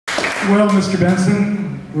Well, Mr.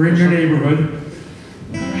 Benson, we're in your neighborhood.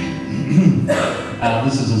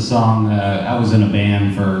 This is a song, I was in a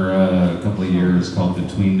band for a couple of years called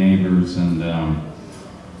Between Neighbors, and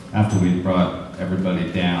after we brought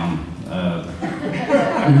everybody down,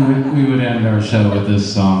 we would end our show with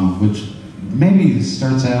this song, which maybe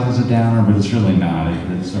starts out as a downer, but it's really not. It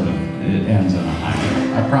ends on a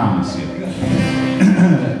high, I promise you.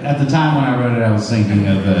 At the time when I wrote it, I was thinking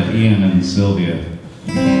of Ian and Sylvia.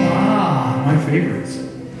 Ah, my favorites.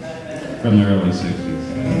 From the early 60s.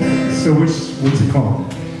 So what's it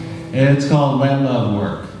called? It's called Let Love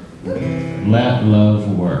Work. Let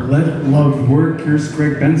Love Work. Let Love Work. Here's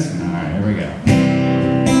Greg Benson. All right, here we go.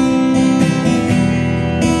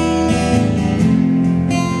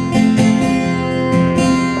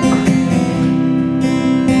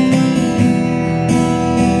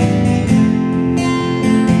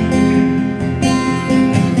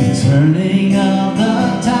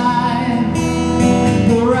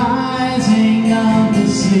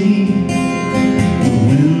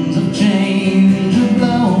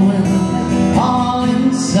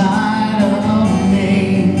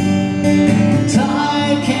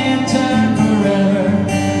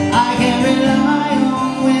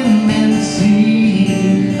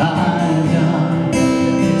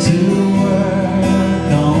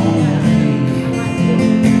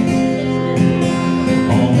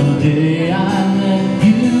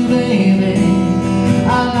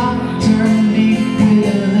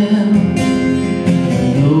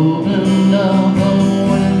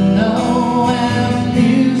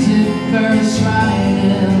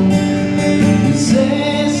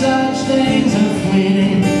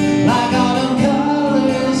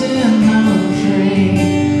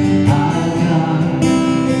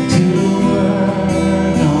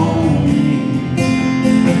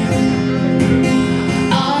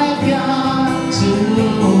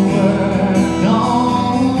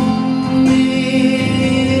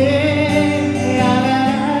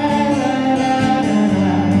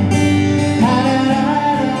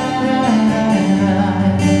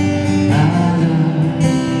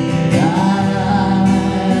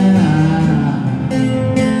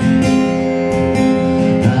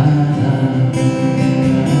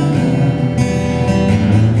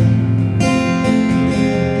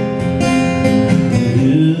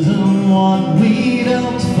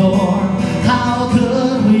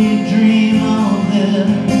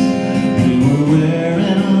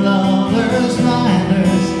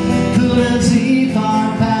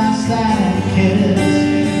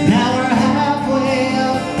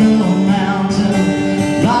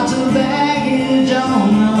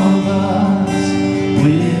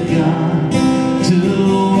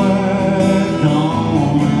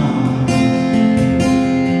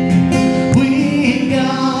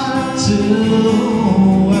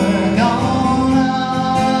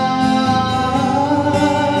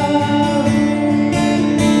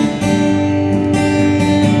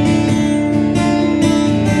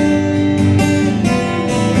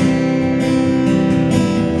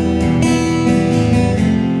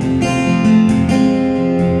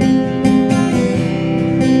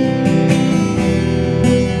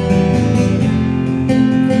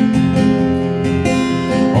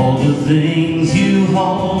 Things you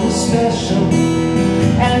hold as special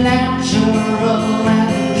and natural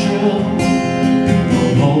and true.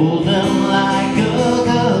 Hold them like a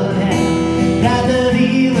good hand that the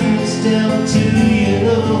dealer's dealt to you.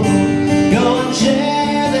 Go and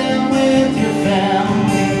share them with your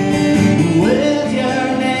family, with your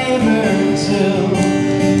neighbor too,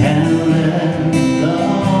 and let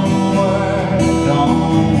love work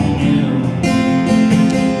on you.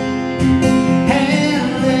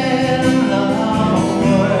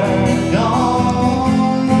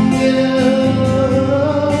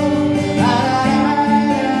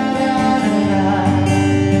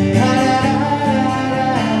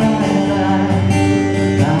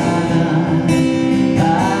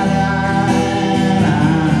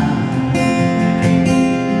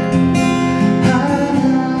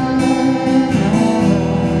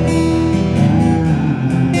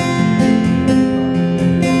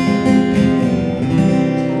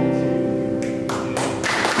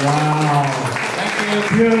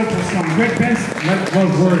 Beautiful song. Greg Benson, Let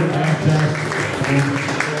Love Work.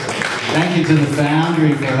 Thank you to the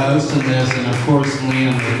Foundry for hosting this, and of course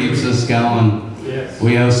Liam who keeps us going. Yes.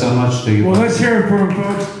 We owe so much to you. Well, let's hear it for him,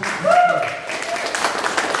 folks.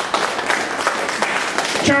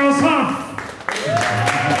 Charles Huff.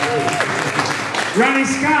 Ronnie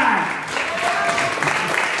Scott.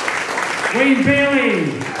 Wayne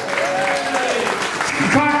Bailey.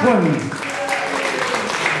 Coughlin.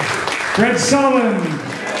 Fred Sullivan.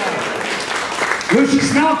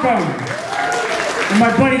 Lucius Malcolm, and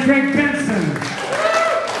my buddy Greg Benson.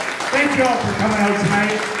 Thank you all for coming out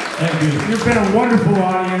tonight. Thank you. You've been a wonderful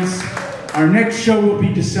audience. Our next show will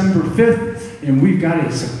be December 5th, and we've got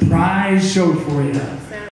a surprise show for you.